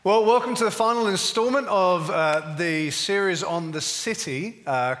Well, welcome to the final installment of the series on the city.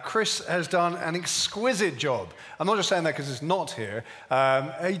 Chris has done an exquisite job. I'm not just saying that because it's not here.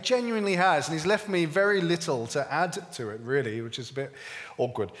 He genuinely has, and he's left me very little to add to it, really, which is a bit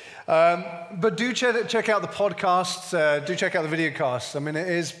awkward. But do check out the podcasts. Do check out the video casts. I mean,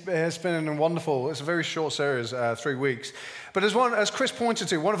 it has been a wonderful. It's a very short series, 3 weeks. But as Chris pointed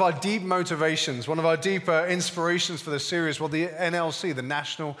to, one of our deep motivations, one of our deeper inspirations for this series was the NLC, the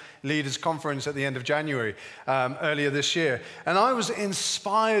National Leaders Conference at the end of January, earlier this year. And I was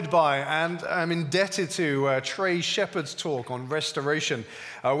inspired by, and I'm indebted to, Trey Shepard's talk on restoration,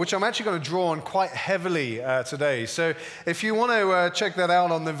 which I'm actually going to draw on quite heavily today. So if you want to check that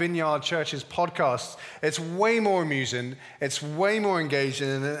out on the Vineyard Church's podcast, it's way more amusing, it's way more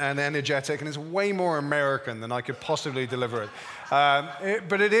engaging and energetic, and it's way more American than I could possibly deliver it.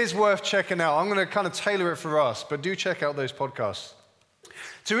 But it is worth checking out. I'm going to kind of tailor it for us, but do check out those podcasts.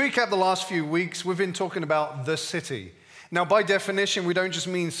 To recap the last few weeks, we've been talking about the city. Now, by definition, we don't just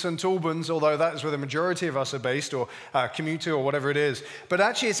mean St. Albans, although that is where the majority of us are based, or commute to, or whatever it is. But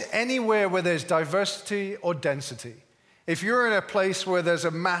actually, it's anywhere where there's diversity or density. If you're in a place where there's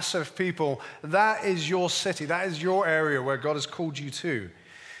a mass of people, that is your city. That is your area where God has called you to.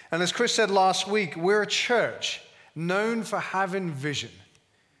 And as Chris said last week, we're a church known for having vision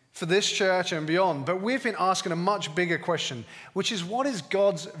for this church and beyond. But we've been asking a much bigger question, which is, what is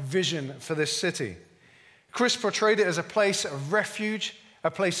God's vision for this city? Chris portrayed it as a place of refuge,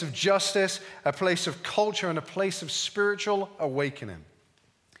 a place of justice, a place of culture, and a place of spiritual awakening.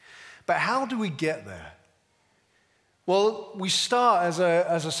 But how do we get there? Well, we start, as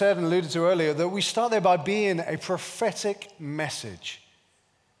I said and alluded to earlier, that we start there by being a prophetic message.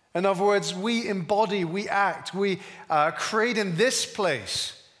 In other words, we embody, we act, we create in this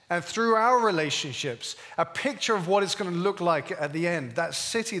place and through our relationships a picture of what it's going to look like at the end, that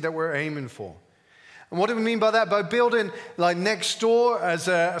city that we're aiming for. And what do we mean by that? By building, like next door, as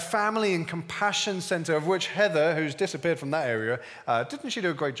a family and compassion center, of which Heather, who's disappeared from that area, didn't she do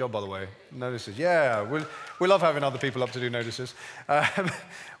a great job, by the way? Notices. Yeah, we love having other people up to do notices.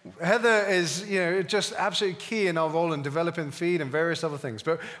 Heather is, just absolutely key in our role in developing Feed and various other things.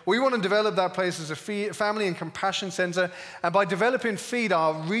 But we want to develop that place as a family and compassion center. And by developing Feed,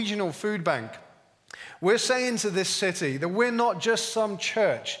 our regional food bank, we're saying to this city that we're not just some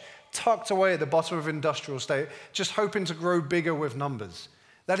church tucked away at the bottom of industrial estate, just hoping to grow bigger with numbers.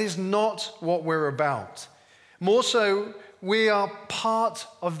 That is not what we're about. More so, we are part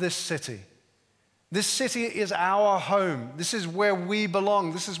of this city. This city is our home. This is where we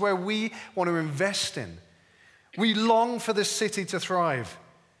belong. This is where we want to invest in. We long for this city to thrive.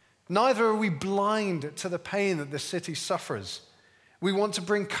 Neither are we blind to the pain that this city suffers. We want to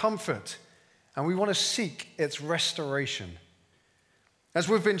bring comfort, and we want to seek its restoration. As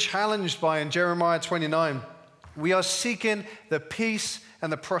we've been challenged by in Jeremiah 29, we are seeking the peace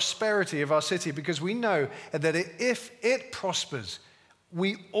and the prosperity of our city because we know that if it prospers,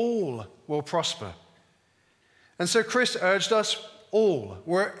 we all will prosper. And so Chris urged us all,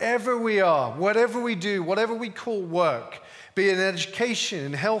 wherever we are, whatever we do, whatever we call work, be it in education,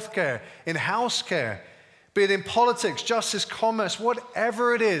 in healthcare, in house care, be it in politics, justice, commerce,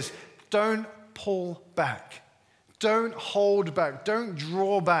 whatever it is, don't pull back. Don't hold back. Don't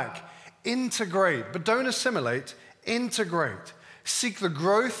draw back. Integrate, but don't assimilate. Integrate. Seek the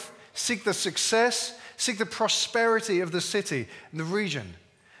growth, seek the success, seek the prosperity of the city and the region.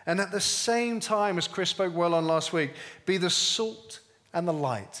 And at the same time, as Chris spoke well on last week, be the salt and the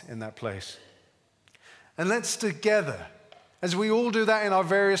light in that place. And let's together, as we all do that in our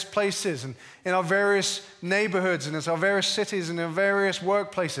various places and in our various neighborhoods and in our various cities and in our various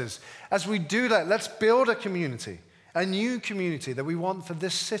workplaces, as we do that, let's build a community, a new community that we want for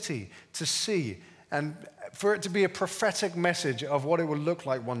this city to see and for it to be a prophetic message of what it will look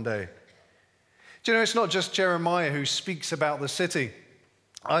like one day. Do you know, it's not just Jeremiah who speaks about the city.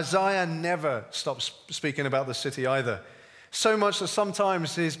 Isaiah never stops speaking about the city either. So much that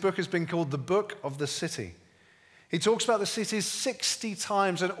sometimes his book has been called the Book of the City. He talks about the city 60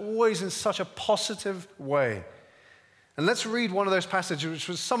 times and always in such a positive way. And let's read one of those passages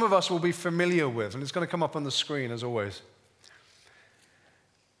which some of us will be familiar with, and it's going to come up on the screen as always.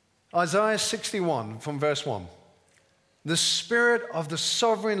 Isaiah 61 from verse 1. The Spirit of the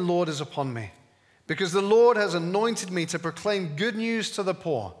Sovereign Lord is upon me, because the Lord has anointed me to proclaim good news to the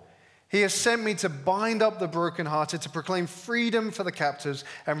poor. He has sent me to bind up the brokenhearted, to proclaim freedom for the captives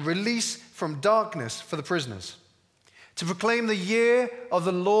and release from darkness for the prisoners, to proclaim the year of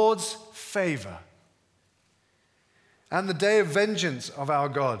the Lord's favor and the day of vengeance of our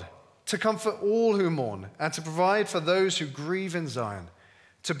God, to comfort all who mourn and to provide for those who grieve in Zion,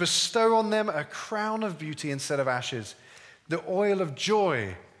 to bestow on them a crown of beauty instead of ashes, the oil of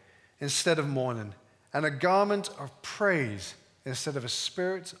joy instead of mourning, and a garment of praise instead of a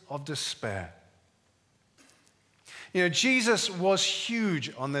spirit of despair. You know, Jesus was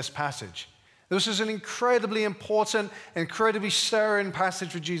huge on this passage. This is an incredibly important, incredibly stirring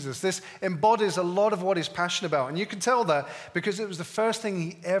passage for Jesus. This embodies a lot of what he's passionate about. And you can tell that because it was the first thing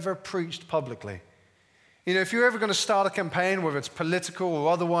he ever preached publicly. You know, if you're ever going to start a campaign, whether it's political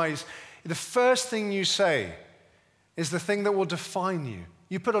or otherwise, the first thing you say is the thing that will define you.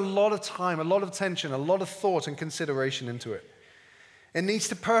 You put a lot of time, a lot of attention, a lot of thought and consideration into it. It needs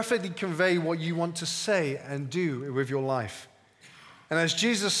to perfectly convey what you want to say and do with your life. And as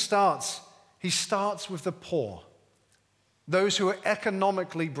Jesus starts, he starts with the poor, those who are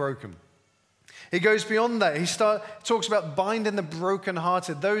economically broken. He goes beyond that. He talks about binding the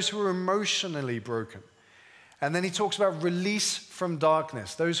brokenhearted, those who are emotionally broken. And then he talks about release from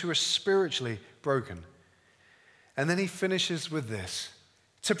darkness, those who are spiritually broken. And then he finishes with this,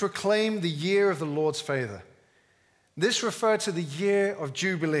 to proclaim the year of the Lord's favor. This referred to the year of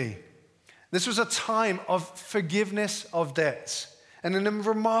Jubilee. This was a time of forgiveness of debts, and in a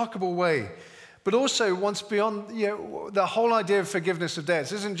remarkable way. But also, once beyond, the whole idea of forgiveness of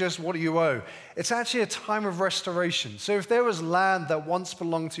debts isn't just what you owe. It's actually a time of restoration. So if there was land that once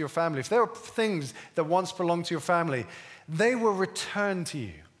belonged to your family, if there were things that once belonged to your family, they were returned to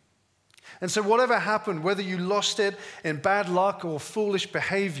you. And so whatever happened, whether you lost it in bad luck or foolish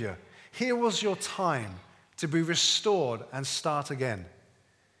behavior, here was your time to be restored and start again.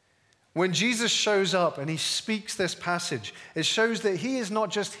 When Jesus shows up and he speaks this passage, it shows that he is not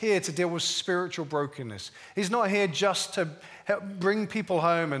just here to deal with spiritual brokenness. He's not here just to help bring people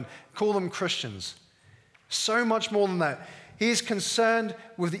home and call them Christians. So much more than that. He is concerned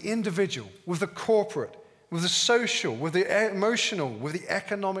with the individual, with the corporate, with the social, with the emotional, with the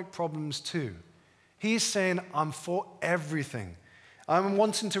economic problems too. He is saying, I'm for everything. I'm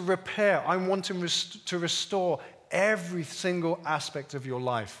wanting to repair. I'm wanting to restore every single aspect of your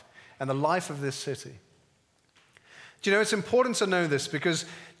life and the life of this city. Do you know, it's important to know this because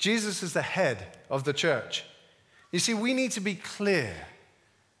Jesus is the head of the church. You see, we need to be clear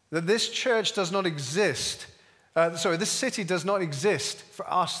that this church does not exist. This city does not exist for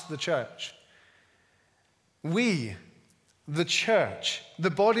us, the church. We, the church, the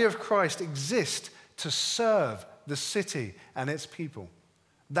body of Christ, exist to serve the city and its people.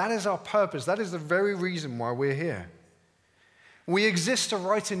 That is our purpose. That is the very reason why we're here. We exist to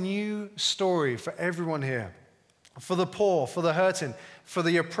write a new story for everyone here, for the poor, for the hurting, for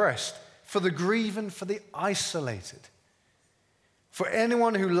the oppressed, for the grieving, for the isolated. For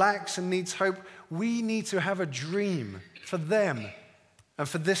anyone who lacks and needs hope, we need to have a dream for them and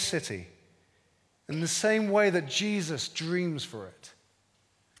for this city in the same way that Jesus dreams for it.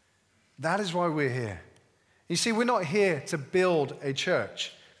 That is why we're here. You see, we're not here to build a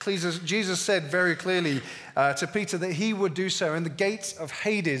church. Jesus said very clearly to Peter that he would do so, and the gates of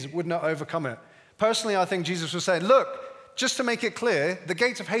Hades would not overcome it. Personally, I think Jesus was saying, look, just to make it clear, the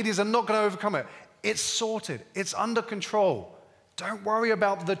gates of Hades are not going to overcome it. It's sorted. It's under control. Don't worry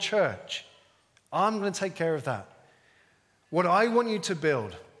about the church. I'm going to take care of that. What I want you to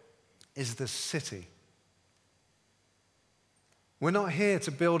build is the city. We're not here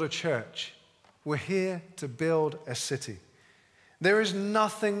to build a church. We're here to build a city. There is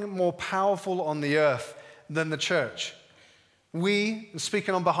nothing more powerful on the earth than the church. We,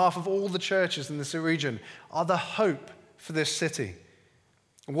 speaking on behalf of all the churches in this region, are the hope for this city.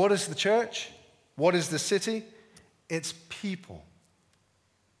 What is the church? What is the city? It's people.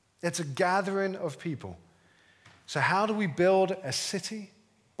 It's a gathering of people. So how do we build a city?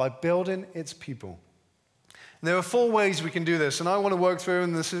 By building its people. And there are 4 ways we can do this, and I want to work through,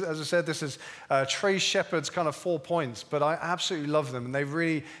 and this is, as I said, this is Trey Shepard's kind of 4 points, but I absolutely love them, and they've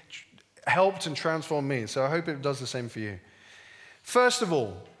really helped and transformed me, so I hope it does the same for you. First of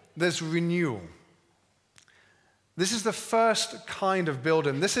all, there's renewal. This is the first kind of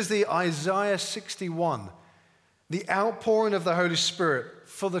building. This is the Isaiah 61, the outpouring of the Holy Spirit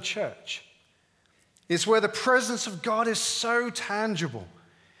for the church. It's where the presence of God is so tangible,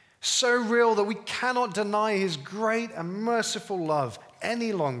 so real that we cannot deny his great and merciful love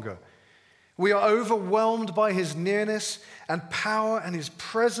any longer. We are overwhelmed by his nearness and power and his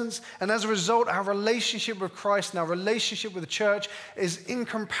presence, and as a result, our relationship with Christ and our relationship with the church is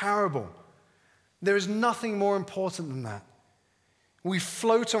incomparable. There is nothing more important than that. We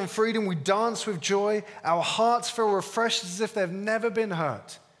float on freedom, we dance with joy, our hearts feel refreshed as if they've never been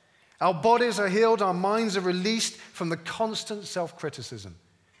hurt. Our bodies are healed, our minds are released from the constant self-criticism.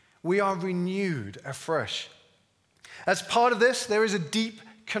 We are renewed afresh. As part of this, there is a deep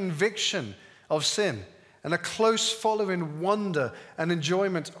conviction of sin and a close following wonder and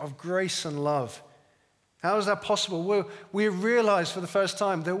enjoyment of grace and love. How is that possible? We realize for the first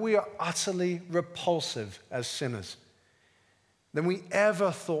time that we are utterly repulsive as sinners than we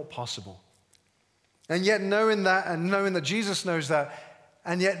ever thought possible. And yet knowing that and knowing that Jesus knows that,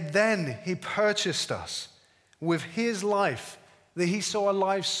 and yet then he purchased us with his life, that he saw our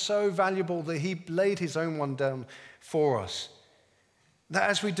lives so valuable that he laid his own one down for us. That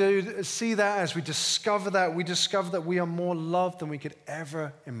as we see that, as we discover that we are more loved than we could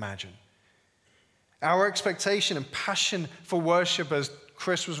ever imagine. Our expectation and passion for worship, as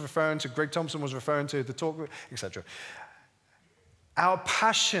Chris was referring to, Greg Thompson was referring to, the talk, etc. Our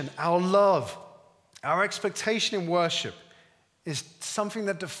passion, our love, our expectation in worship is something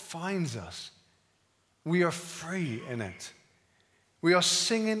that defines us. We are free in it. We are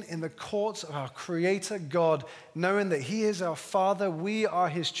singing in the courts of our Creator God, knowing that he is our Father, we are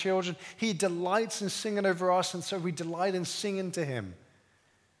his children. He delights in singing over us, and so we delight in singing to him.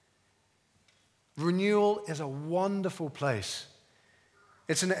 Renewal is a wonderful place.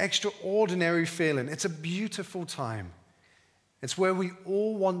 It's an extraordinary feeling. It's a beautiful time. It's where we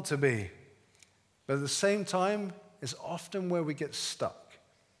all want to be. But at the same time, it's often where we get stuck.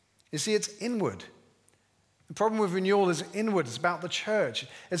 You see, it's inward. The problem with renewal is inward. It's about the church.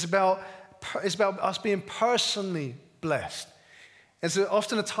 It's about us being personally blessed. It's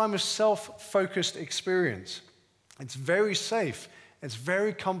often a time of self-focused experience. It's very safe. It's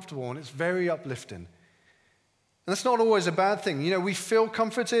very comfortable, and it's very uplifting. And that's not always a bad thing. You know, we feel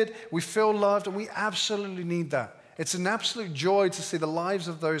comforted, we feel loved, and we absolutely need that. It's an absolute joy to see the lives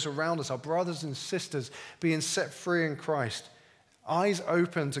of those around us, our brothers and sisters, being set free in Christ, eyes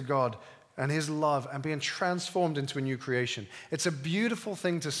open to God and his love, and being transformed into a new creation. It's a beautiful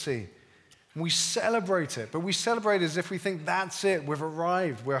thing to see. We celebrate it, but we celebrate as if we think that's it, we've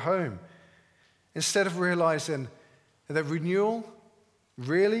arrived, we're home. Instead of realizing that renewal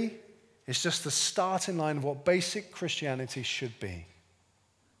really is just the starting line of what basic Christianity should be.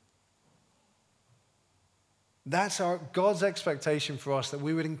 That's God's expectation for us, that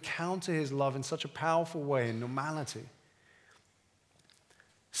we would encounter his love in such a powerful way in normality.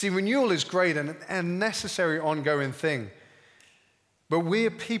 See, renewal is great and a necessary ongoing thing. But we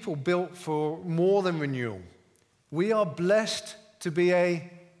are people built for more than renewal. We are blessed to be a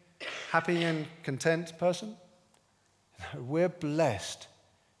happy and content person. We're blessed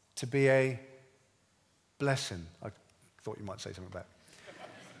to be a blessing. I thought you might say something about it.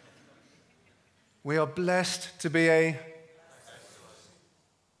 We are blessed to be a...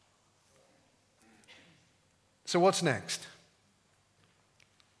 So what's next?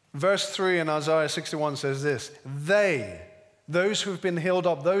 Verse 3 in Isaiah 61 says this: they, those who have been healed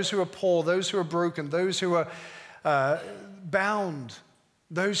up, those who are poor, those who are broken, those who are bound,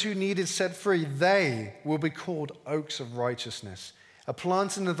 those who needed set free, they will be called oaks of righteousness, a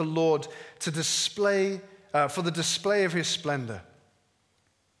planting of the Lord to display, for the display of his splendor.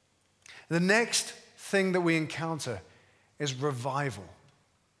 The next thing that we encounter is revival.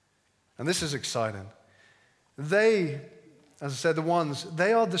 And this is exciting. They, as I said,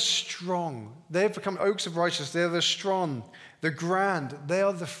 they are the strong. They have become oaks of righteousness. They are the strong, the grand. They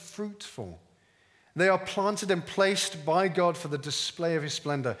are the fruitful. They are planted and placed by God for the display of his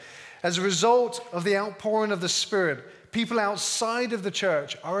splendor. As a result of the outpouring of the Spirit, people outside of the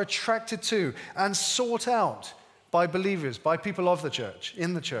church are attracted to and sought out by believers, by people of the church,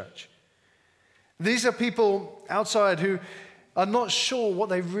 in the church. These are people outside who are not sure what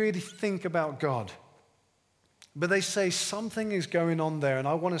they really think about God. But they say, something is going on there and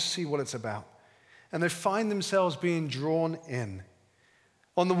I want to see what it's about. And they find themselves being drawn in.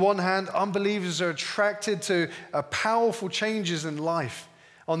 On the one hand, unbelievers are attracted to powerful changes in life.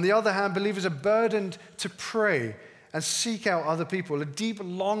 On the other hand, believers are burdened to pray and seek out other people, a deep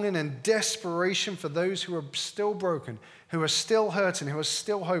longing and desperation for those who are still broken, who are still hurting, who are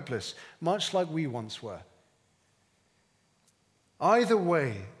still hopeless, much like we once were. Either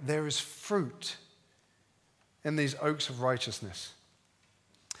way, there is fruit in these oaks of righteousness.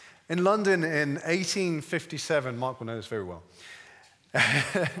 In London in 1857, Mark will know this very well.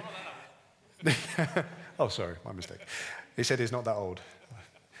 Oh, sorry, my mistake. He said he's not that old.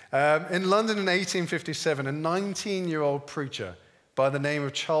 In London in 1857, a 19-year-old preacher by the name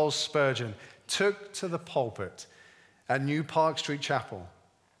of Charles Spurgeon took to the pulpit at New Park Street Chapel,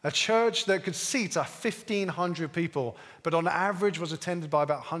 a church that could seat 1,500 people, but on average was attended by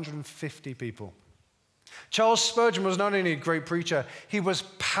about 150 people. Charles Spurgeon was not only a great preacher, he was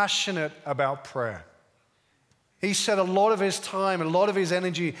passionate about prayer. He set a lot of his time, a lot of his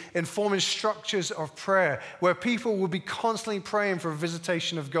energy in forming structures of prayer where people would be constantly praying for a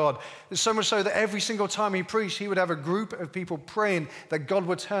visitation of God. So much so that every single time he preached, he would have a group of people praying that God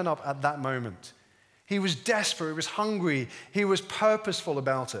would turn up at that moment. He was desperate, he was hungry, he was purposeful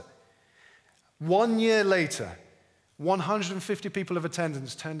about it. 1 year later, 150 people of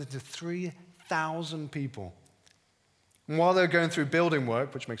attendance turned into 3,000 people. And while they were going through building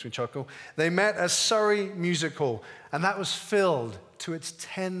work, which makes me chuckle, they met at Surrey Music Hall, and that was filled to its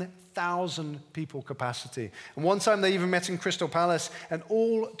 10,000 people capacity. And one time they even met in Crystal Palace, and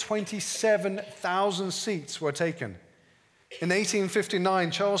all 27,000 seats were taken. In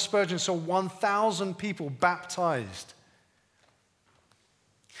 1859, Charles Spurgeon saw 1,000 people baptized.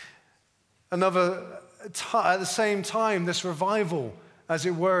 At the same time, this revival, as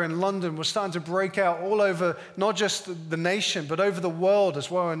it were, in London was starting to break out all over, not just the nation, but over the world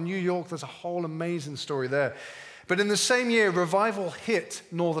as well. In New York, there's a whole amazing story there. But in the same year, revival hit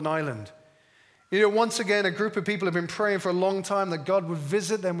Northern Ireland. Once again, a group of people have been praying for a long time that God would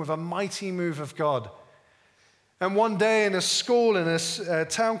visit them with a mighty move of God. And one day in a school in a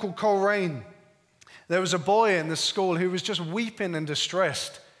town called Coleraine, there was a boy in the school who was just weeping and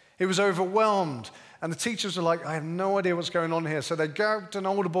distressed. He was overwhelmed. And the teachers were like, I have no idea what's going on here. So they grabbed an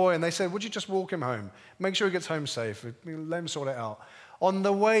older boy and they said, would you just walk him home? Make sure he gets home safe. Let him sort it out. On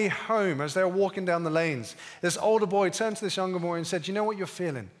the way home, as they were walking down the lanes, this older boy turned to this younger boy and said, you know what you're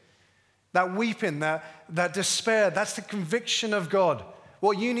feeling? That weeping, that despair, that's the conviction of God.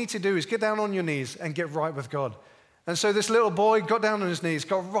 What you need to do is get down on your knees and get right with God. And so this little boy got down on his knees,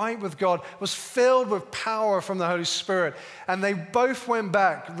 got right with God, was filled with power from the Holy Spirit. And they both went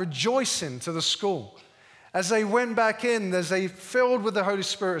back rejoicing to the school. As they went back in, as they filled with the Holy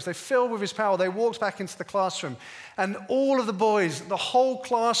Spirit, as they filled with his power, they walked back into the classroom. And all of the boys, the whole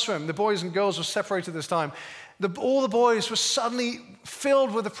classroom, the boys and girls were separated this time. All the boys were suddenly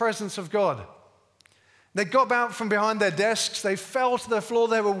filled with the presence of God. They got out from behind their desks. They fell to the floor.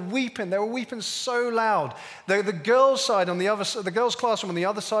 They were weeping. They were weeping so loud. The girls' side on the other, the girls' classroom on the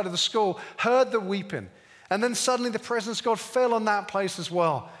other side of the school heard the weeping, and then suddenly the presence of God fell on that place as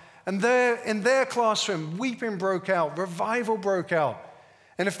well. And there, in their classroom, weeping broke out. Revival broke out.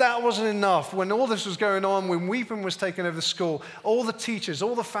 And if that wasn't enough, when all this was going on, when weeping was taking over the school, all the teachers,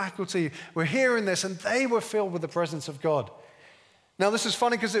 all the faculty were hearing this, and they were filled with the presence of God. Now, this is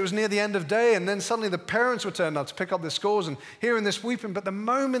funny because it was near the end of day, and then suddenly the parents were turned up to pick up their scores and hearing this weeping. But the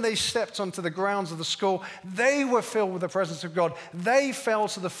moment they stepped onto the grounds of the school, they were filled with the presence of God. They fell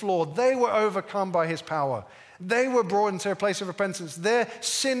to the floor. They were overcome by his power. They were brought into a place of repentance. Their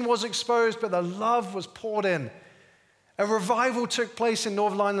sin was exposed, but the love was poured in. A revival took place in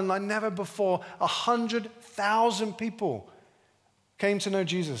Northern Ireland like never before. 100,000 people came to know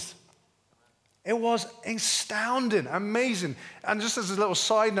Jesus. It was astounding, amazing. And just as a little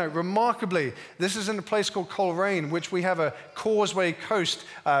side note, remarkably, this is in a place called Coleraine, which we have a Causeway Coast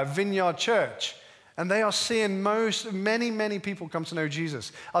Vineyard Church. And they are seeing many people come to know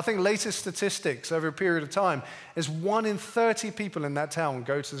Jesus. I think latest statistics over a period of time is 1 in 30 people in that town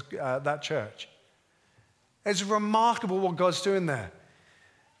go to that church. It's remarkable what God's doing there.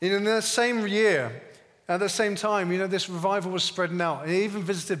 In the same year, at the same time, this revival was spreading out. He even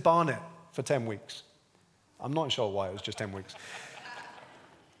visited Barnet for 10 weeks. I'm not sure why, it was just 10 weeks.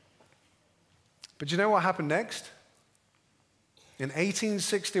 But you know what happened next? In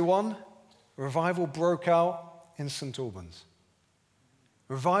 1861, revival broke out in St. Albans.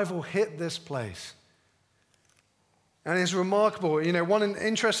 Revival hit this place. And it's remarkable. One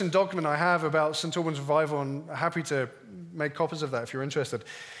interesting document I have about St. Albans revival, and I'm happy to make copies of that if you're interested,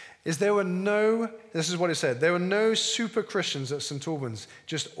 is this is what it said, there were no super Christians at St. Albans,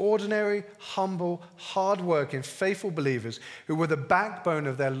 just ordinary, humble, hard-working, faithful believers who were the backbone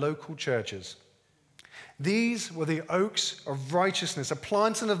of their local churches. These were the oaks of righteousness, a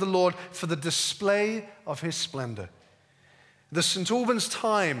planting of the Lord for the display of his splendor. The St. Albans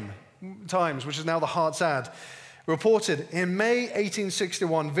Times, which is now the Heart's Ad, reported in May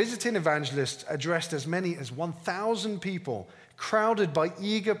 1861, visiting evangelists addressed as many as 1,000 people, crowded by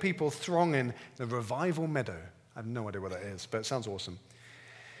eager people thronging the Revival Meadow. I have no idea what that is, but it sounds awesome.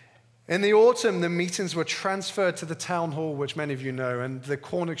 In the autumn, the meetings were transferred to the town hall, which many of you know, and the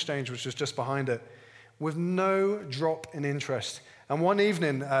Corn Exchange, which was just behind it, with no drop in interest. And one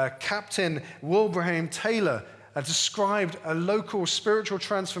evening, Captain Wilbraham Taylor described a local spiritual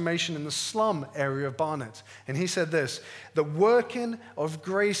transformation in the slum area of Barnet. And he said this: the working of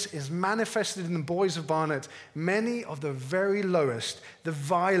grace is manifested in the boys of Barnet. Many of the very lowest, the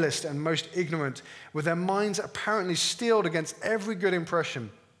vilest and most ignorant, with their minds apparently steeled against every good impression,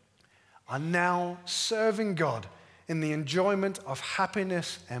 are now serving God in the enjoyment of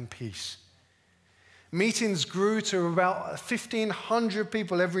happiness and peace. Meetings grew to about 1,500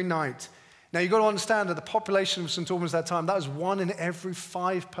 people every night. Now, you've got to understand that the population of St. Albans at that time, that was 1 in every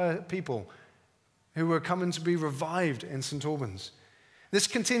 5 people who were coming to be revived in St. Albans. This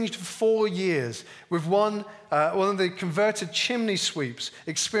continued for 4 years, with one of the converted chimney sweeps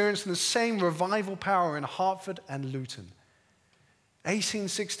experiencing the same revival power in Hartford and Luton.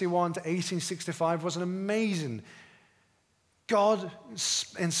 1861 to 1865 was an amazing,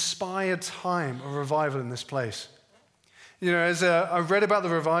 God-inspired time of revival in this place. You know, as I read about the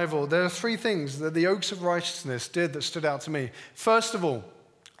revival, there are 3 things that the Oaks of Righteousness did that stood out to me. First of all,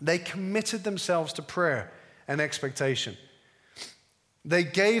 they committed themselves to prayer and expectation. They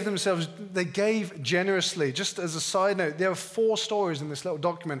gave generously. Just as a side note, there are 4 stories in this little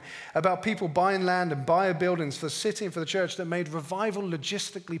document about people buying land and buying buildings for the city and for the church that made revival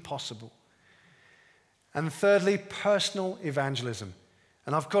logistically possible. And thirdly, personal evangelism.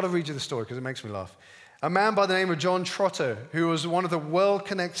 And I've got to read you the story because it makes me laugh. A man by the name of John Trotter, who was one of the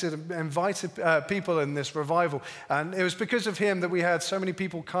well-connected and invited people in this revival. And it was because of him that we had so many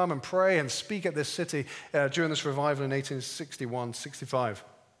people come and pray and speak at this city during this revival in 1861-65.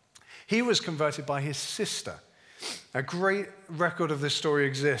 He was converted by his sister. A great record of this story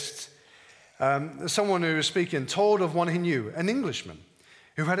exists. Someone who was speaking told of one he knew, an Englishman,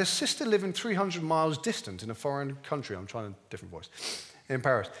 who had a sister living 300 miles distant in a foreign country. I'm trying a different voice. In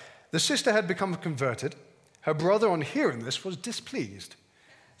Paris. The sister had become converted. Her brother, on hearing this, was displeased,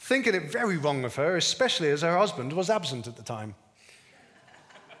 thinking it very wrong of her, especially as her husband was absent at the time.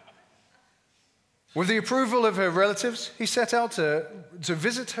 With the approval of her relatives, he set out to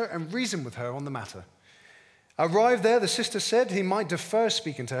visit her and reason with her on the matter. Arrived there, the sister said he might defer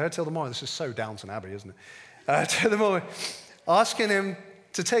speaking to her till the morning. This is so Downton Abbey, isn't it? Till the morning, asking him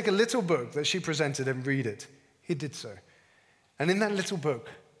to take a little book that she presented and read it. He did so. And in that little book,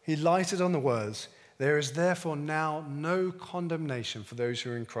 he lighted on the words, "There is therefore now no condemnation for those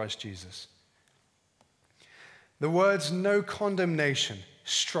who are in Christ Jesus." The words "no condemnation"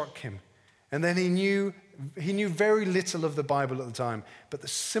 struck him. And then he knew very little of the Bible at the time. But the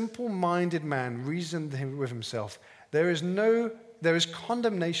simple-minded man reasoned with himself, there is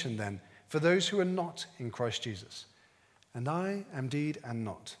condemnation then for those who are not in Christ Jesus. And I am indeed am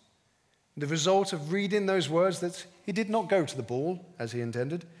not. The result of reading those words that he did not go to the ball as he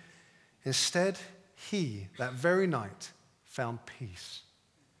intended. Instead, he, that very night, found peace.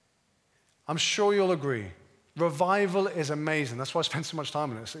 I'm sure you'll agree. Revival is amazing. That's why I spend so much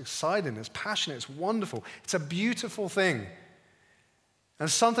time on it. It's exciting, it's passionate, it's wonderful. It's a beautiful thing. And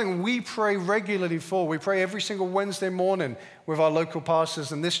something we pray regularly for. We pray every single Wednesday morning with our local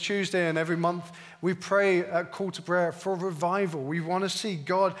pastors. And this Tuesday and every month, we pray at Call to Prayer for revival. We want to see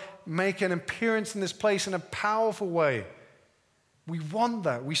God make an appearance in this place in a powerful way. We want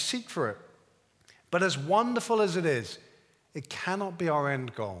that. We seek for it. But as wonderful as it is, it cannot be our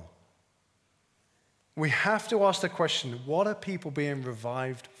end goal. We have to ask the question, what are people being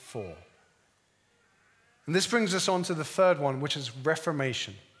revived for? And this brings us on to the third one, which is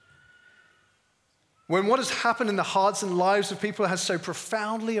reformation. When what has happened in the hearts and lives of people has so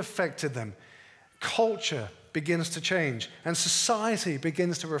profoundly affected them, culture begins to change and society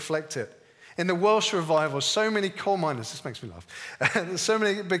begins to reflect it. In the Welsh revival, so many coal miners, this makes me laugh, so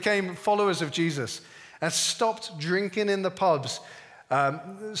many became followers of Jesus and stopped drinking in the pubs.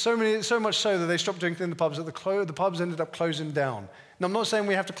 So much so that they stopped drinking in the pubs that the pubs ended up closing down. Now, I'm not saying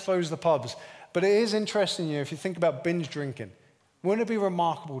we have to close the pubs, but it is interesting, if you think about binge drinking. Wouldn't it be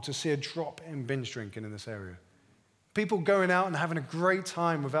remarkable to see a drop in binge drinking in this area? People going out and having a great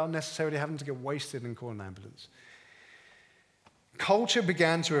time without necessarily having to get wasted and call an ambulance. Culture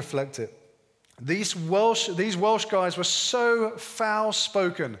began to reflect it. These Welsh guys were so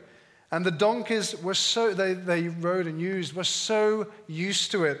foul-spoken, and the donkeys were they rode and used, were so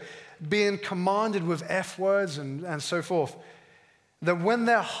used to it, being commanded with F words and so forth, that when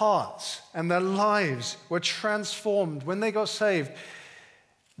their hearts and their lives were transformed, when they got saved,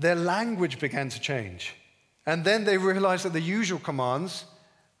 their language began to change. And then they realized that the usual commands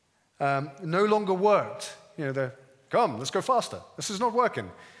no longer worked. Come, let's go faster. This is not working.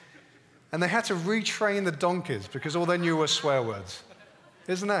 And they had to retrain the donkeys because all they knew were swear words.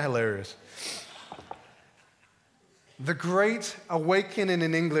 Isn't that hilarious? The Great Awakening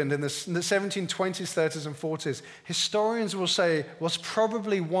in England in the 1720s, 30s, and 40s, historians will say was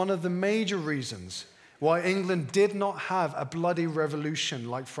probably one of the major reasons why England did not have a bloody revolution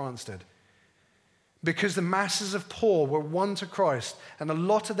like France did. Because the masses of poor were won to Christ and a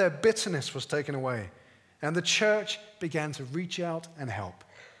lot of their bitterness was taken away. And the church began to reach out and help.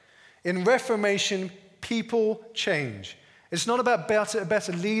 In Reformation, people change. It's not about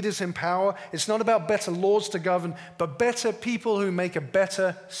better leaders in power. It's not about better laws to govern, but better people who make a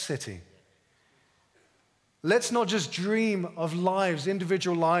better city. Let's not just dream of lives,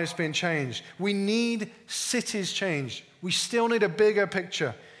 individual lives being changed. We need cities changed. We still need a bigger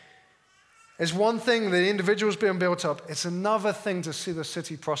picture. It's one thing that individuals being built up. It's another thing to see the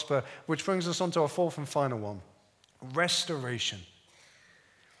city prosper, which brings us on to our fourth and final one, restoration.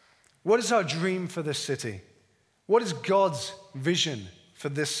 What is our dream for this city? What is God's vision for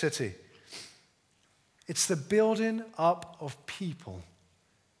this city? It's the building up of people.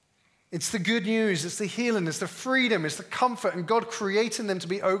 It's the good news, it's the healing, it's the freedom, it's the comfort, and God creating them to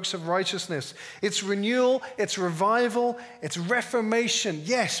be oaks of righteousness. It's renewal, it's revival, it's reformation.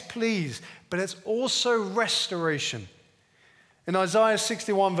 Yes, please, but it's also restoration. In Isaiah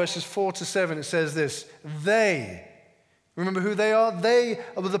 61, verses 4-7, it says this, they, remember who they are? They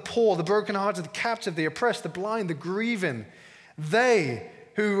are the poor, the brokenhearted, the captive, the oppressed, the blind, the grieving. They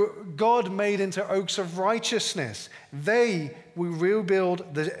who God made into oaks of righteousness. They will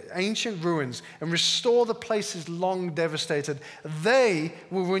rebuild the ancient ruins and restore the places long devastated. They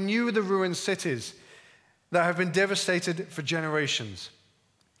will renew the ruined cities that have been devastated for generations.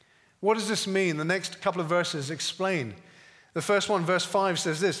 What does this mean? The next couple of verses explain. The first one, verse 5,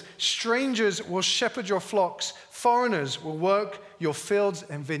 says this, strangers will shepherd your flocks, foreigners will work your fields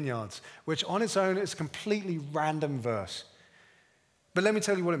and vineyards, which on its own is a completely random verse. But let me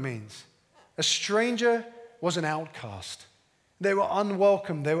tell you what it means. A stranger was an outcast. They were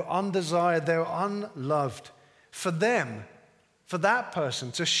unwelcome, they were undesired, they were unloved. For them, for that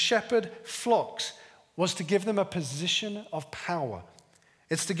person, to shepherd flocks was to give them a position of power.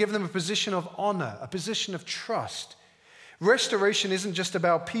 It's to give them a position of honor, a position of trust. Restoration isn't just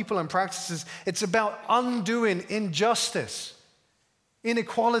about people and practices, it's about undoing injustice,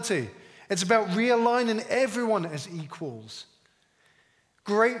 inequality. It's about realigning everyone as equals.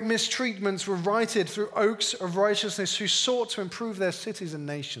 Great mistreatments were righted through oaks of righteousness who sought to improve their cities and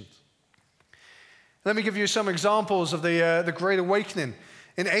nations. Let me give you some examples of the Great Awakening.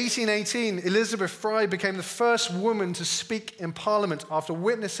 In 1818, Elizabeth Fry became the first woman to speak in Parliament after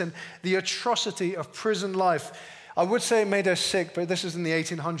witnessing the atrocity of prison life. I would say it made her sick, but this is in the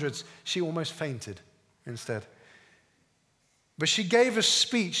 1800s. She almost fainted instead. But she gave a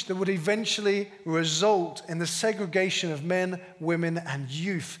speech that would eventually result in the segregation of men, women, and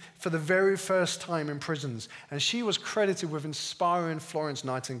youth for the very first time in prisons. And she was credited with inspiring Florence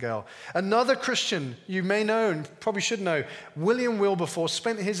Nightingale. Another Christian you may know and probably should know, William Wilberforce,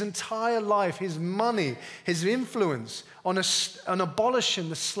 spent his entire life, his money, his influence on abolishing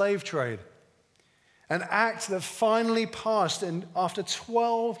the slave trade. An act that finally passed, and after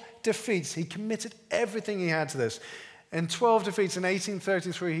 12 defeats, he committed everything he had to this. In 12 defeats in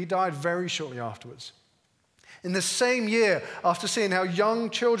 1833, he died very shortly afterwards. In the same year, after seeing how young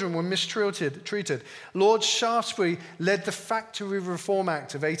children were mistreated, Lord Shaftesbury led the Factory Reform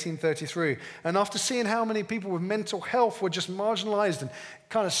Act of 1833. And after seeing how many people with mental health were just marginalized and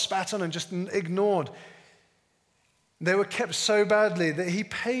kind of spat on and just ignored, they were kept so badly that he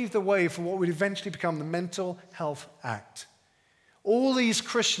paved the way for what would eventually become the Mental Health Act. All these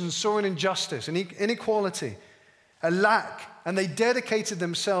Christians saw an injustice, an inequality, a lack, and they dedicated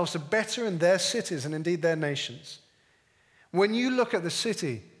themselves to bettering their cities and indeed their nations. When you look at the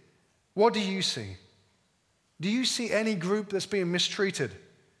city, what do you see? Do you see any group that's being mistreated?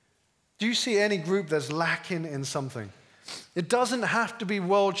 Do you see any group that's lacking in something? It doesn't have to be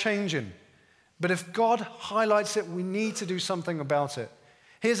world-changing, but if God highlights it, we need to do something about it.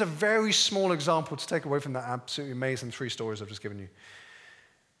 Here's a very small example to take away from that absolutely amazing 3 stories I've just given you.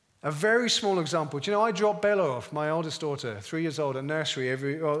 A very small example. Do you know, I drop Bella off, my oldest daughter, 3 years old, at nursery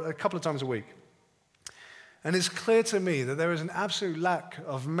a couple of times a week. And it's clear to me that there is an absolute lack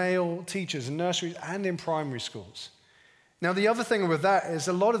of male teachers in nurseries and in primary schools. Now, the other thing with that is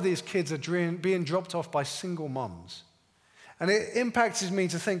a lot of these kids are being dropped off by single moms. And it impacts me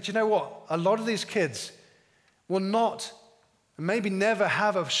to think, do you know what? A lot of these kids will not, maybe never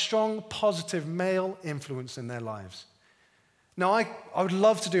have a strong, positive male influence in their lives. Now, I would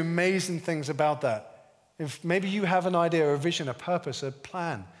love to do amazing things about that. If maybe you have an idea, a vision, a purpose, a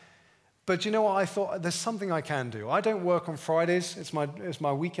plan. But you know what? I thought there's something I can do. I don't work on Fridays. It's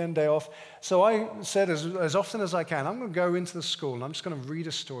my weekend day off. So I said as often as I can, I'm going to go into the school and I'm just going to read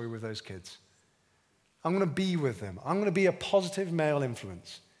a story with those kids. I'm going to be with them. I'm going to be a positive male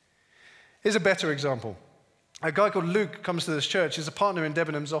influence. Here's a better example. A guy called Luke comes to this church. He's a partner in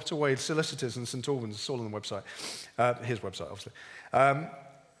Debenhams, Ottaway Solicitors in St. Albans. It's all on the website. His website, obviously.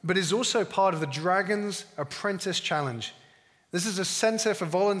 But he's also part of the Dragons Apprentice Challenge. This is a Center for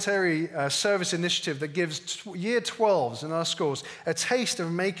Voluntary Service initiative that gives year 12s in our schools a taste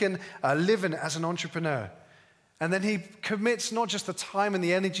of making a living as an entrepreneur. And then he commits not just the time and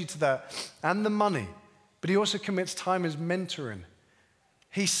the energy to that and the money, but he also commits time as mentoring.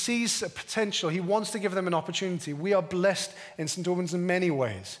 He sees a potential. He wants to give them an opportunity. We are blessed in St. Albans in many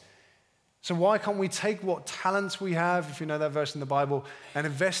ways. So why can't we take what talents we have, if you know that verse in the Bible, and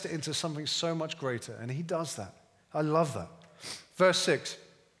invest it into something so much greater? And he does that. I love that. Verse 6,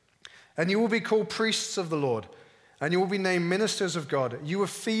 and you will be called priests of the Lord, and you will be named ministers of God. You will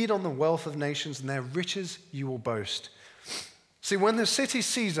feed on the wealth of nations, and their riches you will boast. See, when the city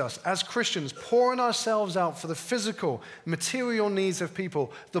sees us as Christians pouring ourselves out for the physical, material needs of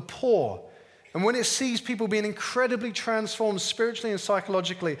people, the poor, and when it sees people being incredibly transformed spiritually and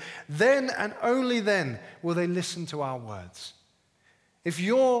psychologically, then and only then will they listen to our words. If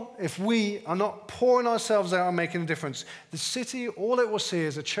we are not pouring ourselves out and making a difference, the city, all it will see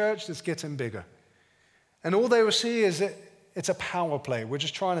is a church that's getting bigger. And all they will see is it's a power play. We're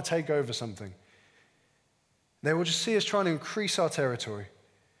just trying to take over something. They will just see us trying to increase our territory.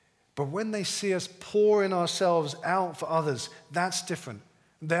 But when they see us pouring ourselves out for others, that's different.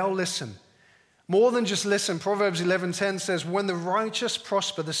 They'll listen. More than just listen, Proverbs 11:10 says, when the righteous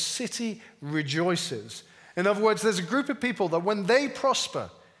prosper, the city rejoices. In other words, there's a group of people that when they prosper,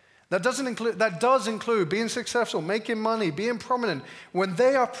 that does include being successful, making money, being prominent. When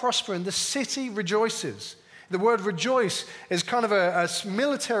they are prospering, the city rejoices. The word rejoice is kind of a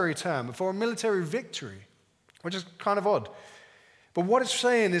military term for a military victory, which is kind of odd. But what it's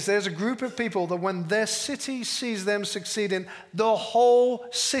saying is there's a group of people that when their city sees them succeeding, the whole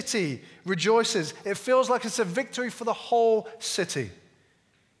city rejoices. It feels like it's a victory for the whole city.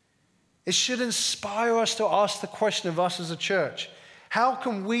 It should inspire us to ask the question of us as a church. How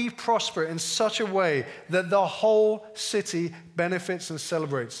can we prosper in such a way that the whole city benefits and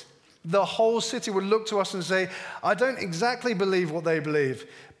celebrates? The whole city would look to us and say, I don't exactly believe what they believe,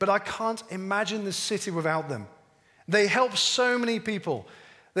 but I can't imagine the city without them. They help so many people.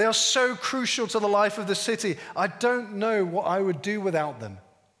 They are so crucial to the life of the city. I don't know what I would do without them.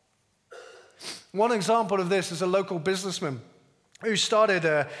 One example of this is a local businessman who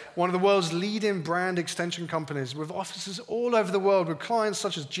started one of the world's leading brand extension companies with offices all over the world with clients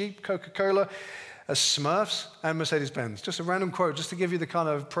such as Jeep, Coca-Cola, Smurfs, and Mercedes-Benz. Just a random quote, just to give you the kind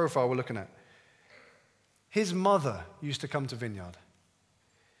of profile we're looking at. His mother used to come to Vineyard.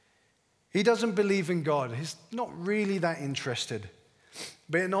 He doesn't believe in God. He's not really that interested.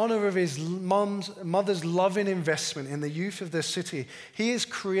 But in honor of his mother's loving investment in the youth of their city, he is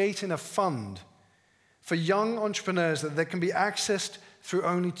creating a fund for young entrepreneurs that can be accessed through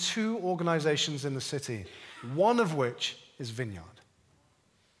only 2 organizations in the city, one of which is Vineyard.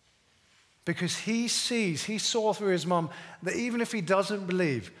 Because he saw through his mom that even if he doesn't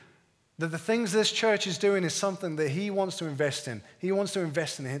believe, that the things this church is doing is something that he wants to invest in. He wants to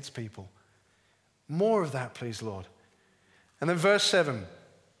invest in its people. More of that, please, Lord. And then verse 7.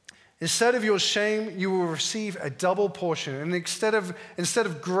 Instead of your shame, you will receive a double portion. And instead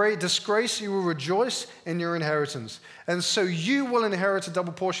of great disgrace, you will rejoice in your inheritance. And so you will inherit a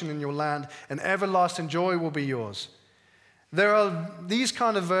double portion in your land, and everlasting joy will be yours. There are these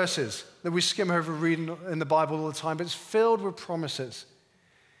kind of verses that we skim over reading in the Bible all the time, but it's filled with promises.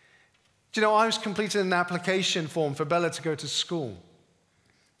 Do you know, I was completing an application form for Bella to go to school.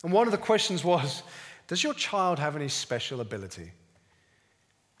 And one of the questions was, does your child have any special ability?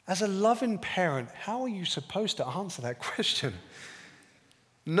 As a loving parent, how are you supposed to answer that question?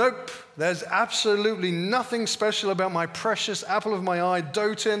 Nope, there's absolutely nothing special about my precious apple of my eye,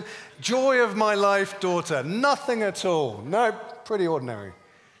 doting, joy of my life daughter. Nothing at all. Nope, pretty ordinary.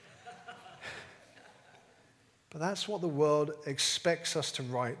 But that's what the world expects us to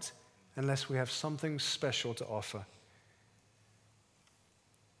write unless we have something special to offer.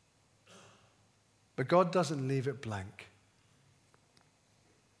 But God doesn't leave it blank.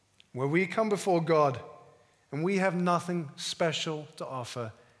 Where we come before God and we have nothing special to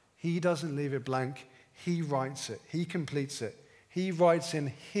offer, he doesn't leave it blank. He writes it. He completes it. He writes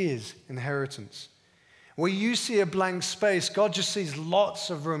in his inheritance. Where you see a blank space, God just sees lots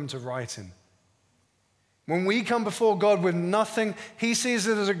of room to write in. When we come before God with nothing, he sees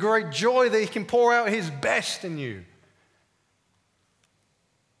it as a great joy that he can pour out his best in you.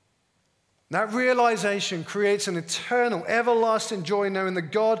 That realization creates an eternal, everlasting joy knowing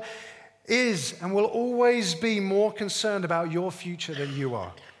that God is and will always be more concerned about your future than you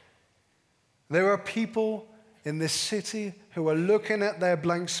are. There are people in this city who are looking at their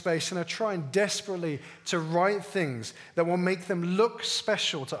blank space and are trying desperately to write things that will make them look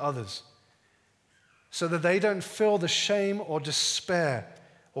special to others. so that they don't feel the shame or despair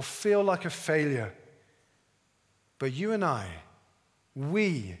or feel like a failure. But you and I,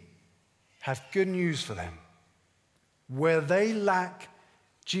 we have good news for them. Where they lack,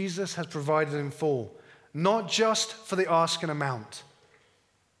 Jesus has provided in full, not just for the ask and amount.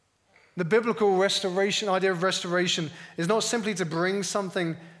 The biblical restoration, idea of restoration, is not simply to bring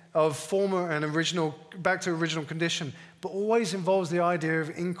something of former and original back to original condition, but always involves the idea of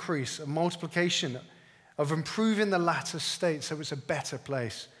increase, of multiplication, of improving the latter state so it's a better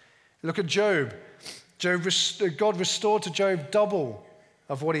place. Look at Job. God restored to Job double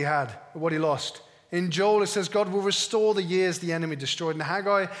of what he had, what he lost. In Joel, it says God will restore the years the enemy destroyed. In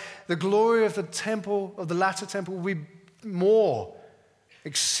Haggai, the glory of the temple, of the latter temple, will be more,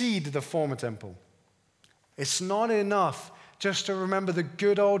 exceed the former temple. It's not enough just to remember the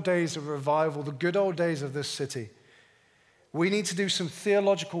good old days of revival, the good old days of this city. We need to do some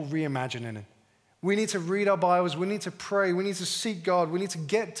theological reimagining. We need to read our Bibles. We need to pray. We need to seek God. We need to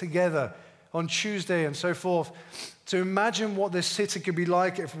get together on Tuesday and so forth to imagine what this city could be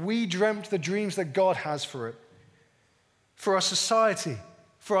like if we dreamt the dreams that God has for it, for our society,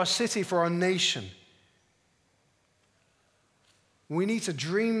 for our city, for our nation. We need to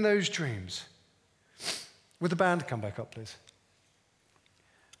dream those dreams. Would the band come back up, please?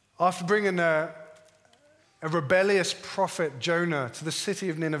 After bringing a rebellious prophet, Jonah, to the city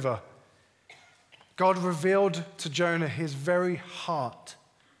of Nineveh, God revealed to Jonah his very heart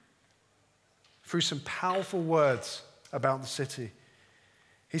through some powerful words about the city.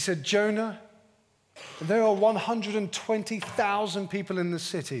 He said, Jonah, there are 120,000 people in the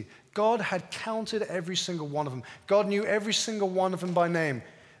city. God had counted every single one of them. God knew every single one of them by name.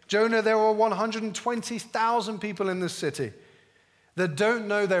 Jonah, there are 120,000 people in this city that don't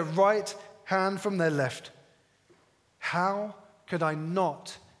know their right hand from their left. How could I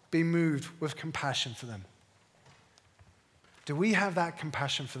not be moved with compassion for them? Do we have that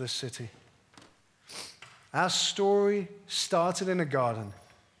compassion for this city? Our story started in a garden,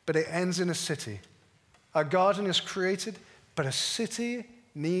 but it ends in a city. A garden is created, but a city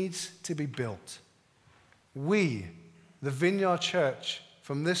needs to be built. We, the Vineyard Church,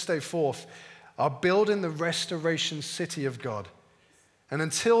 from this day forth, are building the restoration city of God. And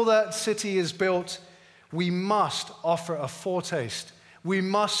until that city is built, we must offer a foretaste. We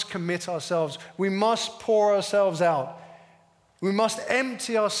must commit ourselves. We must pour ourselves out. We must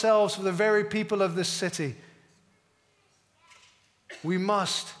empty ourselves for the very people of this city. We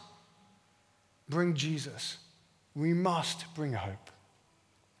must bring Jesus. We must bring hope.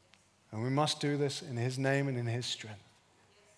 And we must do this in his name and in his strength.